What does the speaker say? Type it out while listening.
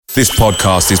This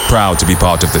podcast is proud to be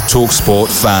part of the TalkSport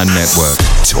Fan Network.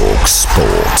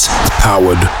 TalkSport.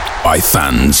 Powered by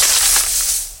fans.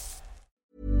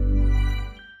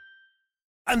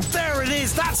 And there it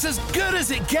is, that's as good as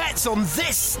it gets on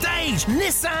this stage.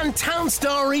 Nissan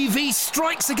Townstar EV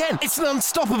strikes again. It's an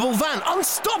unstoppable van,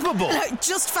 unstoppable.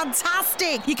 Just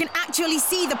fantastic. You can actually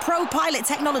see the Pro Pilot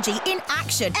technology in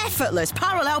action. Effortless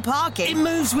parallel parking. It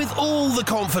moves with all the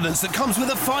confidence that comes with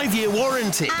a 5-year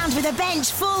warranty. And with a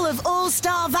bench full of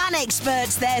all-star van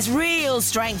experts, there's real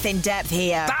strength in depth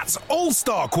here. That's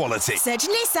all-star quality. Search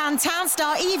Nissan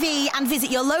Townstar EV and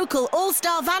visit your local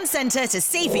all-star van centre to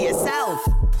see for yourself.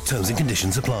 Terms and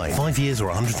conditions apply. 5 years or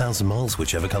 100,000 miles,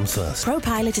 whichever comes first.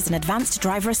 ProPilot is an advanced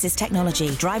driver assist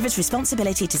technology. Driver's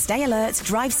responsibility to stay alert,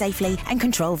 drive safely, and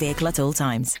control vehicle at all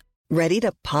times. Ready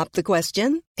to pop the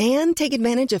question and take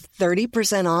advantage of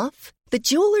 30% off? The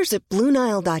jewelers at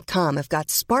BlueNile.com have got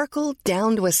sparkle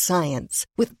down to a science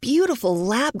with beautiful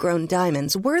lab-grown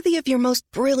diamonds worthy of your most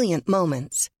brilliant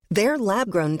moments. Their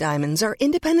lab-grown diamonds are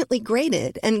independently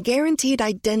graded and guaranteed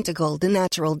identical to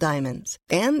natural diamonds.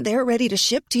 And they're ready to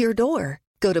ship to your door.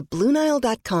 Go to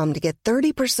BlueNile.com to get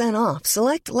 30% off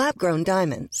select lab-grown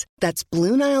diamonds. That's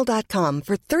BlueNile.com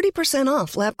for 30%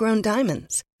 off lab-grown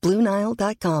diamonds.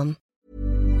 BlueNile.com.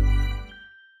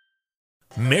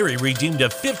 Mary redeemed a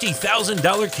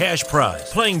 $50,000 cash prize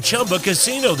playing Chumba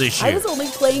Casino this year. I was only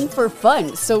playing for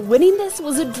fun, so winning this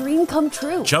was a dream come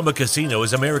true. Chumba Casino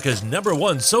is America's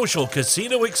 #1 social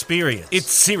casino experience.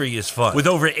 It's serious fun. With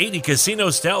over 80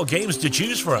 casino-style games to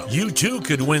choose from, you too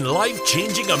could win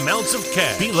life-changing amounts of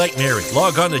cash. Be like Mary.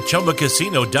 Log on to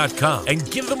ChumbaCasino.com and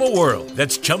give them a whirl.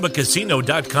 That's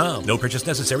ChumbaCasino.com. No purchase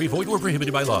necessary. Void or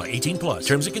prohibited by law. 18 plus.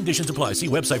 Terms and conditions apply. See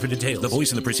website for details. The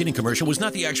voice in the preceding commercial was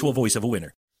not the actual voice of a winner.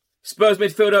 Spurs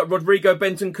midfielder Rodrigo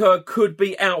Bentancur could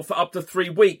be out for up to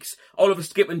 3 weeks. Oliver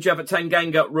Skipp and Javat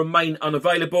Tanganga remain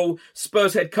unavailable.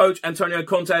 Spurs head coach Antonio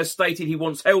Conte has stated he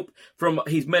wants help from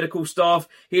his medical staff.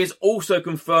 He has also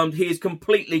confirmed he is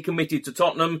completely committed to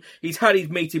Tottenham. He's had his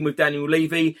meeting with Daniel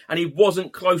Levy and he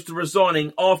wasn't close to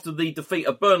resigning after the defeat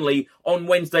of Burnley on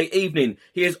Wednesday evening.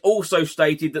 He has also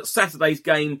stated that Saturday's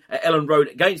game at Ellen Road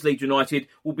against Leeds United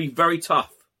will be very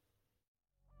tough.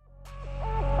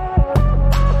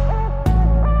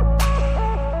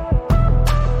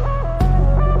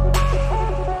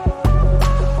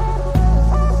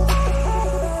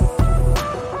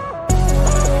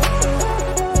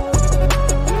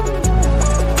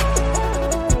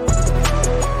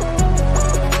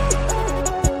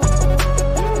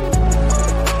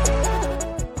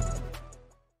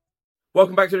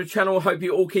 Welcome back to the channel. Hope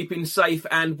you're all keeping safe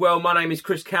and well. My name is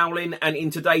Chris Cowlin, and in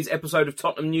today's episode of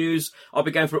Tottenham News, I'll be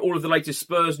going through all of the latest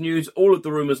Spurs news, all of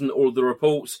the rumours and all of the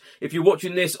reports. If you're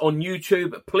watching this on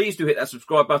YouTube, please do hit that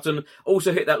subscribe button.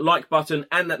 Also hit that like button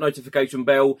and that notification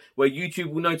bell where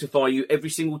YouTube will notify you every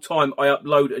single time I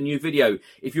upload a new video.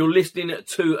 If you're listening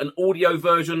to an audio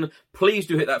version, please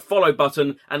do hit that follow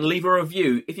button and leave a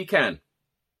review if you can.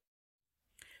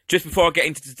 Just before I get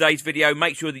into today's video,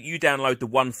 make sure that you download the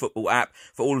OneFootball app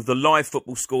for all of the live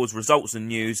football scores, results and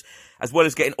news, as well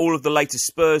as getting all of the latest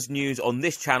Spurs news on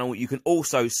this channel. You can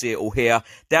also see it all here.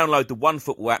 Download the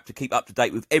OneFootball app to keep up to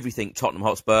date with everything Tottenham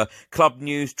Hotspur, club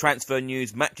news, transfer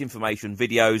news, match information,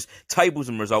 videos, tables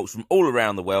and results from all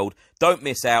around the world. Don't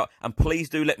miss out, and please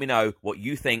do let me know what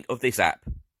you think of this app.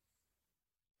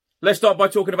 Let's start by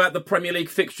talking about the Premier League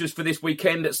fixtures for this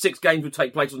weekend. 6 games will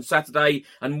take place on Saturday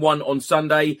and 1 on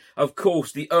Sunday. Of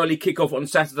course, the early kickoff on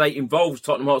Saturday involves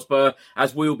Tottenham Hotspur,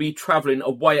 as we will be travelling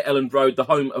away at Ellen Road, the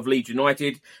home of Leeds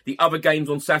United. The other games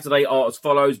on Saturday are as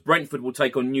follows. Brentford will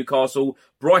take on Newcastle.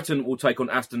 Brighton will take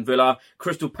on Aston Villa.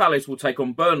 Crystal Palace will take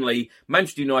on Burnley.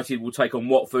 Manchester United will take on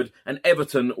Watford. And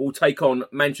Everton will take on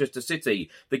Manchester City.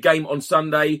 The game on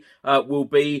Sunday will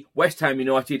be West Ham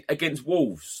United against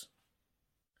Wolves.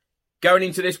 Going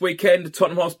into this weekend,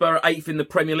 Tottenham Hotspur are 8th in the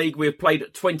Premier League. We have played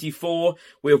 24,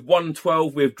 we have won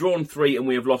 12, we have drawn 3 and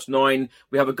we have lost 9.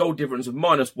 We have a goal difference of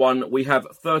 -1. We have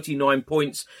 39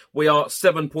 points. We are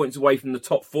 7 points away from the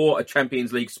top 4, a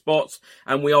Champions League spot,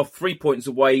 and we are 3 points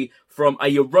away from a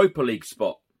Europa League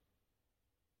spot.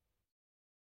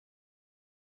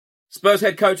 Spurs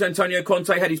head coach Antonio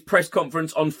Conte had his press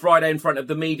conference on Friday in front of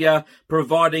the media,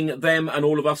 providing them and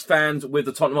all of us fans with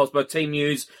the Tottenham Hotspur team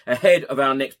news ahead of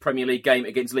our next Premier League game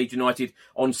against Leeds United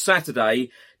on Saturday.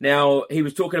 Now, he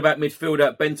was talking about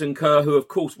midfielder Bentancur, who of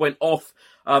course went off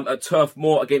at Turf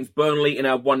Moor against Burnley in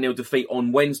our 1-0 defeat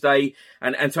on Wednesday.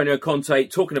 And Antonio Conte,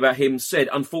 talking about him, said,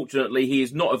 unfortunately, he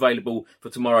is not available for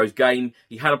tomorrow's game.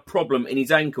 He had a problem in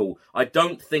his ankle. I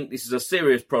don't think this is a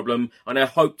serious problem, and I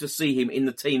hope to see him in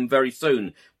the team very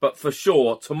soon. But for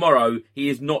sure, tomorrow, he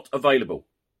is not available.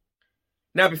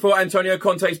 Now, before Antonio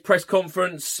Conte's press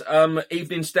conference,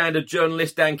 Evening Standard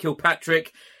journalist Dan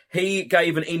Kilpatrick, he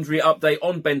gave an injury update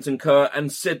on Bentancur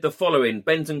and said the following.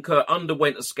 Bentancur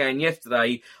underwent a scan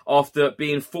yesterday after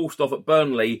being forced off at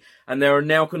Burnley, and there are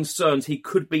now concerns he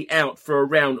could be out for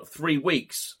around 3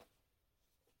 weeks.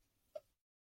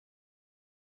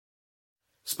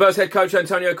 Spurs head coach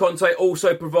Antonio Conte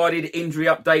also provided injury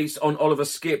updates on Oliver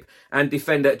Skipp and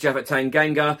defender Japhet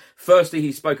Tanganga. Firstly,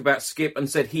 he spoke about Skipp and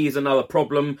said he is another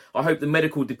problem. I hope the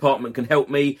medical department can help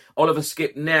me. Oliver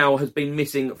Skipp now has been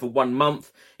missing for 1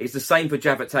 month. It's the same for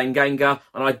Japhet Tanganga,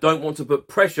 and I don't want to put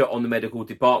pressure on the medical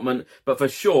department, but for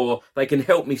sure they can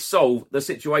help me solve the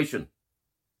situation.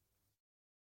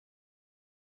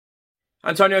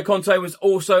 Antonio Conte was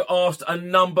also asked a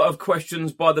number of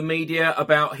questions by the media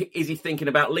about is he thinking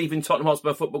about leaving Tottenham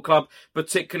Hotspur Football Club,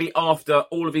 particularly after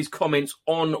all of his comments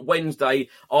on Wednesday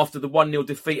after the 1-0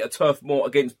 defeat at Turf Moor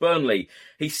against Burnley.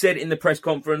 He said in the press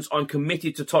conference, I'm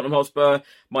committed to Tottenham Hotspur.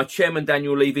 My chairman,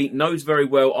 Daniel Levy, knows very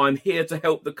well I'm here to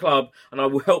help the club, and I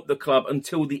will help the club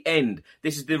until the end.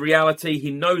 This is the reality.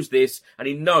 He knows this, and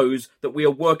he knows that we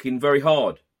are working very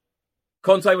hard.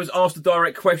 Conte was asked a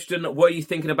direct question, were you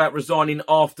thinking about resigning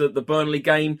after the Burnley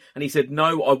game? And he said,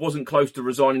 no, I wasn't close to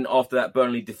resigning after that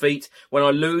Burnley defeat. When I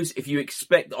lose, if you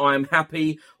expect I am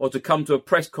happy or to come to a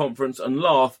press conference and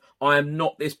laugh, I am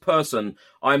not this person.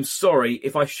 I am sorry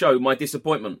if I show my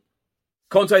disappointment.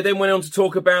 Conte then went on to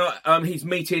talk about his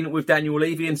meeting with Daniel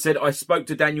Levy and said, I spoke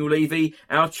to Daniel Levy.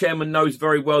 Our chairman knows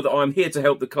very well that I'm here to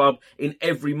help the club in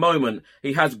every moment.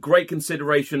 He has great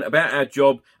consideration about our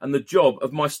job and the job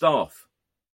of my staff.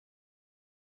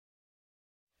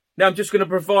 Now, I'm just going to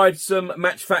provide some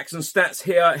match facts and stats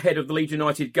here ahead of the Leeds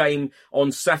United game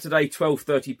on Saturday,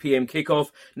 12:30pm kickoff.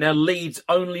 Now, Leeds'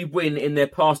 only win in their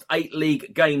past 8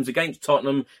 league games against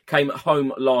Tottenham came at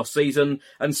home last season,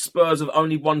 and Spurs have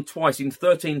only won twice in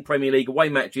 13 Premier League away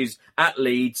matches at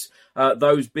Leeds,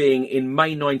 those being in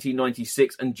May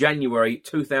 1996 and January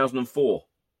 2004.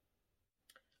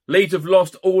 Leeds have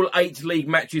lost all 8 league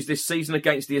matches this season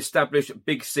against the established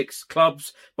Big Six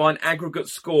clubs by an aggregate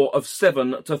score of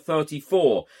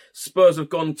 7-34. Spurs have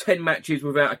gone 10 matches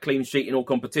without a clean sheet in all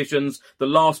competitions, the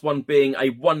last one being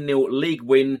a 1-0 league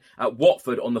win at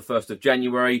Watford on the 1st of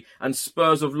January, and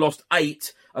Spurs have lost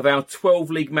 8 of our 12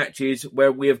 league matches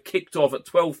where we have kicked off at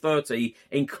 12:30,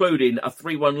 including a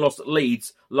 3-1 loss at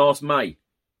Leeds last May.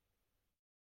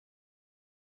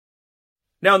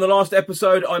 Now, in the last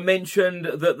episode, I mentioned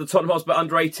that the Tottenham Hotspur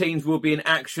under-18s will be in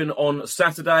action on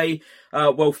Saturday.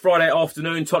 Friday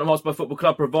afternoon, Tottenham Hotspur Football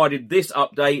Club provided this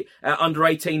update. Our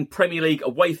under-18 Premier League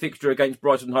away fixture against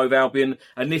Brighton and Hove Albion,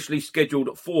 initially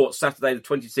scheduled for Saturday the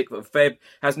 26th of Feb,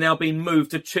 has now been moved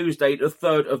to Tuesday the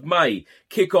 3rd of May.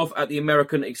 Kick-off at the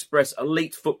American Express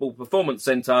Elite Football Performance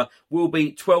Centre will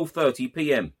be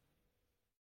 12:30pm.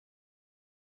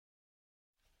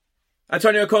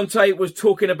 Antonio Conte was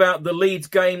talking about the Leeds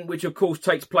game, which of course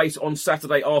takes place on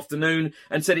Saturday afternoon,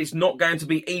 and said it's not going to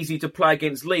be easy to play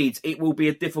against Leeds. It will be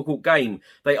a difficult game.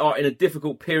 They are in a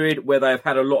difficult period where they have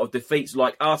had a lot of defeats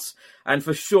like us, and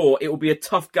for sure it will be a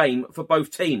tough game for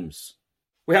both teams.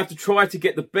 We have to try to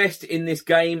get the best in this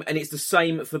game, and it's the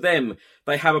same for them.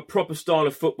 They have a proper style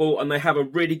of football, and they have a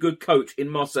really good coach in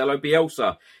Marcelo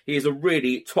Bielsa. He is a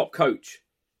really top coach.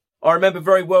 I remember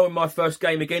very well in my first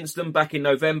game against them back in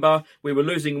November, we were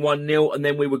losing 1-0 and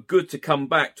then we were good to come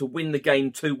back to win the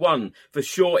game 2-1. For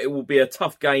sure it will be a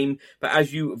tough game, but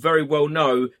as you very well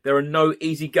know, there are no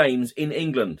easy games in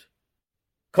England.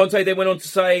 Conte then went on to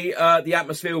say the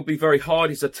atmosphere will be very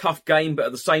hard. It's a tough game, but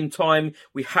at the same time,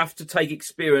 we have to take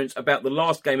experience about the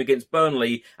last game against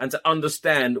Burnley and to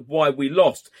understand why we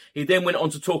lost. He then went on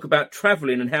to talk about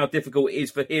travelling and how difficult it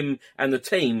is for him and the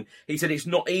team. He said it's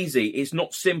not easy. It's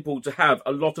not simple to have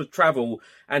a lot of travel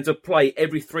and to play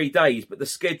every 3 days, but the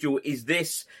schedule is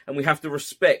this, and we have to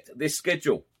respect this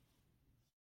schedule.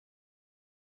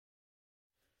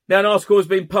 Now, an article has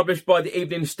been published by the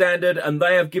Evening Standard, and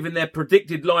they have given their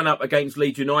predicted lineup against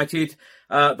Leeds United.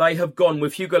 They have gone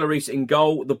with Hugo Lloris in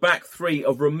goal, the back 3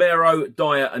 of Romero,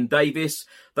 Dyer and Davis.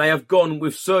 They have gone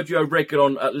with Sergio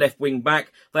Reguilon at left wing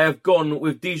back. They have gone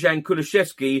with Dejan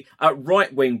Kulusevski at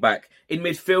right wing back. In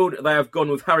midfield, they have gone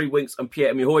with Harry Winks and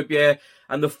Pierre-Emile Højbjerg,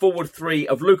 and the forward 3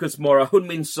 of Lucas Moura,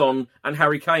 Heung-min Son and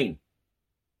Harry Kane.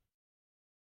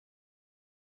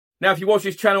 Now, if you watch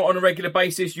this channel on a regular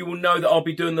basis, you will know that I'll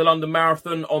be doing the London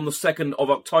Marathon on the 2nd of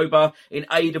October in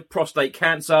aid of prostate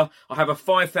cancer. I have a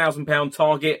 £5,000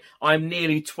 target. I'm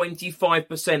nearly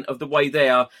 25% of the way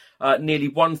there. Nearly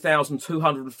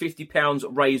 £1,250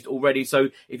 raised already. So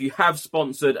if you have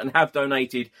sponsored and have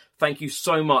donated, thank you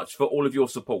so much for all of your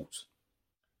support.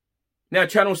 Now,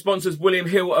 channel sponsors William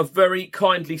Hill have very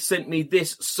kindly sent me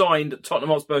this signed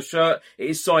Tottenham Hotspur shirt. It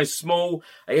is size small.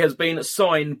 It has been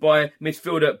signed by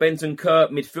midfielder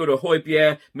Bentancur, midfielder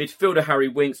Højbjerg, midfielder Harry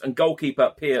Winks and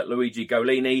goalkeeper Pierluigi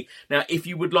Golini. Now, if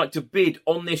you would like to bid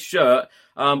on this shirt,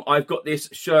 I've got this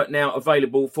shirt now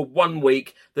available for 1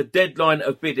 week. The deadline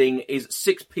of bidding is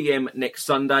 6 p.m. next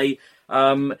Sunday.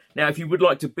 Now, if you would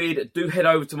like to bid, do head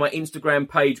over to my Instagram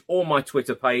page or my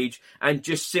Twitter page and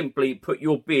just simply put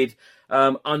your bid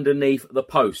underneath the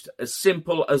post. As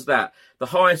simple as that. The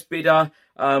highest bidder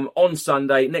on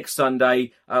Sunday, next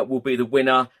Sunday, will be the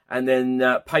winner, and then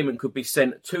payment could be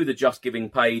sent to the Just Giving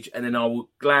page, and then I will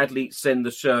gladly send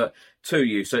the shirt to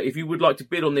you. So if you would like to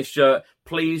bid on this shirt,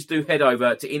 please do head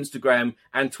over to Instagram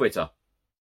and Twitter.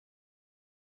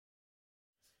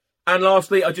 And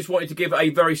lastly, I just wanted to give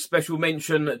a very special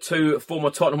mention to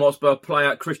former Tottenham Hotspur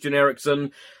player Christian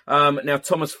Eriksen. Now,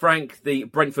 Thomas Frank, the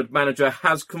Brentford manager,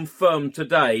 has confirmed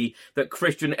today that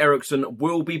Christian Eriksen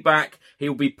will be back. He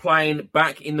will be playing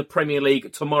back in the Premier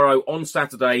League tomorrow on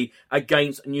Saturday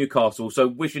against Newcastle. So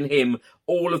wishing him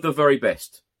all of the very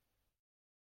best.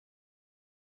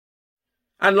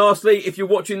 And lastly, if you're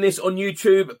watching this on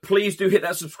YouTube, please do hit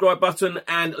that subscribe button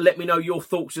and let me know your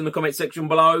thoughts in the comment section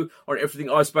below on everything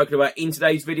I've spoken about in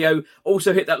today's video.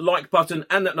 Also hit that like button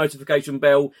and that notification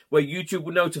bell where YouTube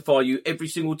will notify you every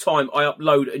single time I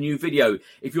upload a new video.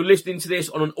 If you're listening to this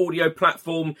on an audio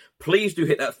platform, please do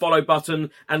hit that follow button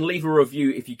and leave a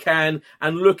review if you can.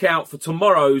 And look out for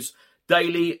tomorrow's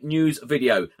daily news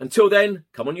video. Until then,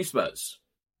 come on you Spurs.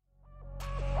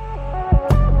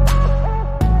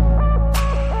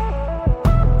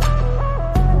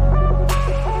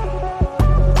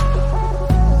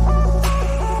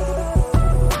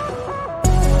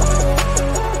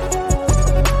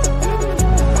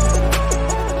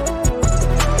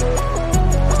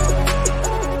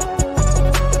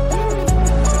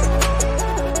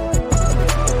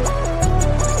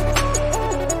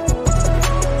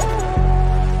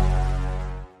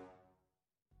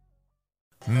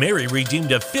 Mary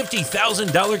redeemed a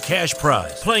 $50,000 cash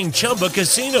prize playing Chumba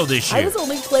Casino this year. I was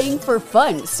only playing for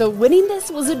fun, so winning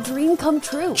this was a dream come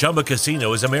true. Chumba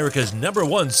Casino is America's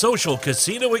 #1 social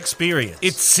casino experience.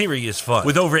 It's serious fun.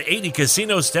 With over 80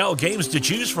 casino-style games to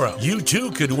choose from, you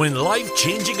too could win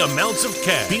life-changing amounts of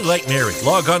cash. Be like Mary.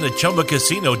 Log on to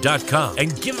ChumbaCasino.com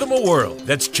and give them a whirl.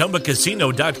 That's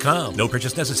ChumbaCasino.com. No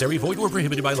purchase necessary. Void or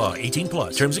prohibited by law. 18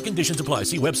 plus. Terms and conditions apply.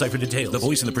 See website for details. The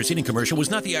voice in the preceding commercial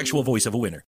was not the actual voice of a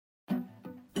winner.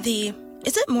 The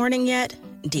 "is it morning yet?"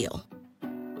 deal.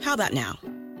 How about now?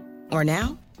 Or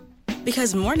now?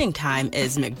 Because morning time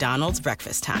is McDonald's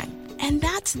breakfast time. And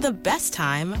that's the best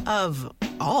time of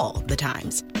all the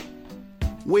times.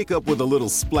 Wake up with a little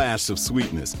splash of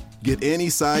sweetness. Get any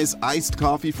size iced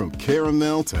coffee from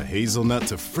caramel to hazelnut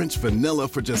to French vanilla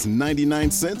for just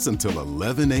 99 cents until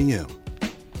 11 a.m.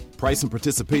 Price and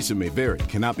participation may vary.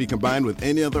 Cannot be combined with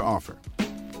any other offer.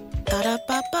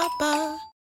 Ba-da-ba-ba-ba.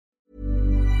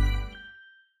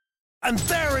 And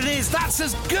there it is, that's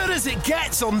as good as it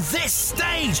gets on this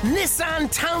stage.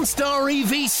 Nissan Townstar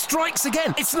EV strikes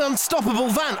again. It's an unstoppable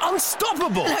van,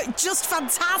 unstoppable. Just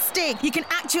fantastic. You can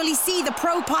actually see the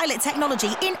Pro Pilot technology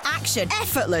in action.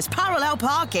 Effortless parallel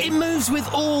parking. It moves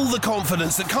with all the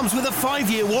confidence that comes with a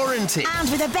 5-year warranty. And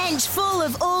with a bench full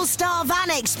of all-star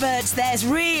van experts, there's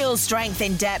real strength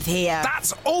in depth here.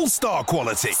 That's all-star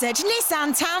quality. Search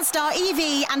Nissan Townstar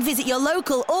EV and visit your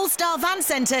local all-star van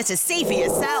centre to see for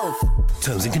yourself.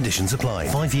 Terms and conditions apply.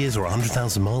 5 years or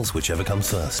 100,000 miles, whichever comes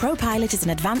first. Pro Pilot is an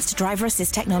advanced driver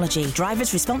assist technology.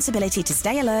 Driver's responsibility to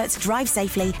stay alert, drive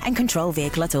safely, and control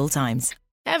vehicle at all times.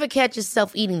 Ever catch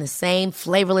yourself eating the same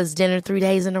flavorless dinner 3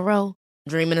 days in a row?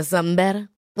 Dreaming of something better?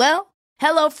 Well,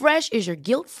 HelloFresh is your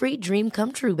guilt-free dream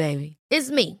come true, baby. It's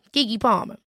me, Keke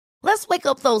Palmer. Let's wake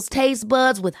up those taste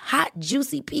buds with hot,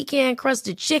 juicy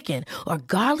pecan-crusted chicken or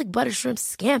garlic butter shrimp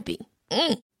scampi.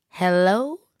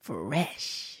 Hello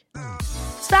Fresh.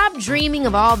 Stop dreaming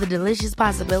of all the delicious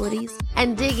possibilities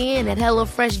and dig in at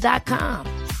HelloFresh.com.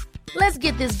 Let's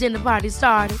get this dinner party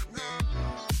started.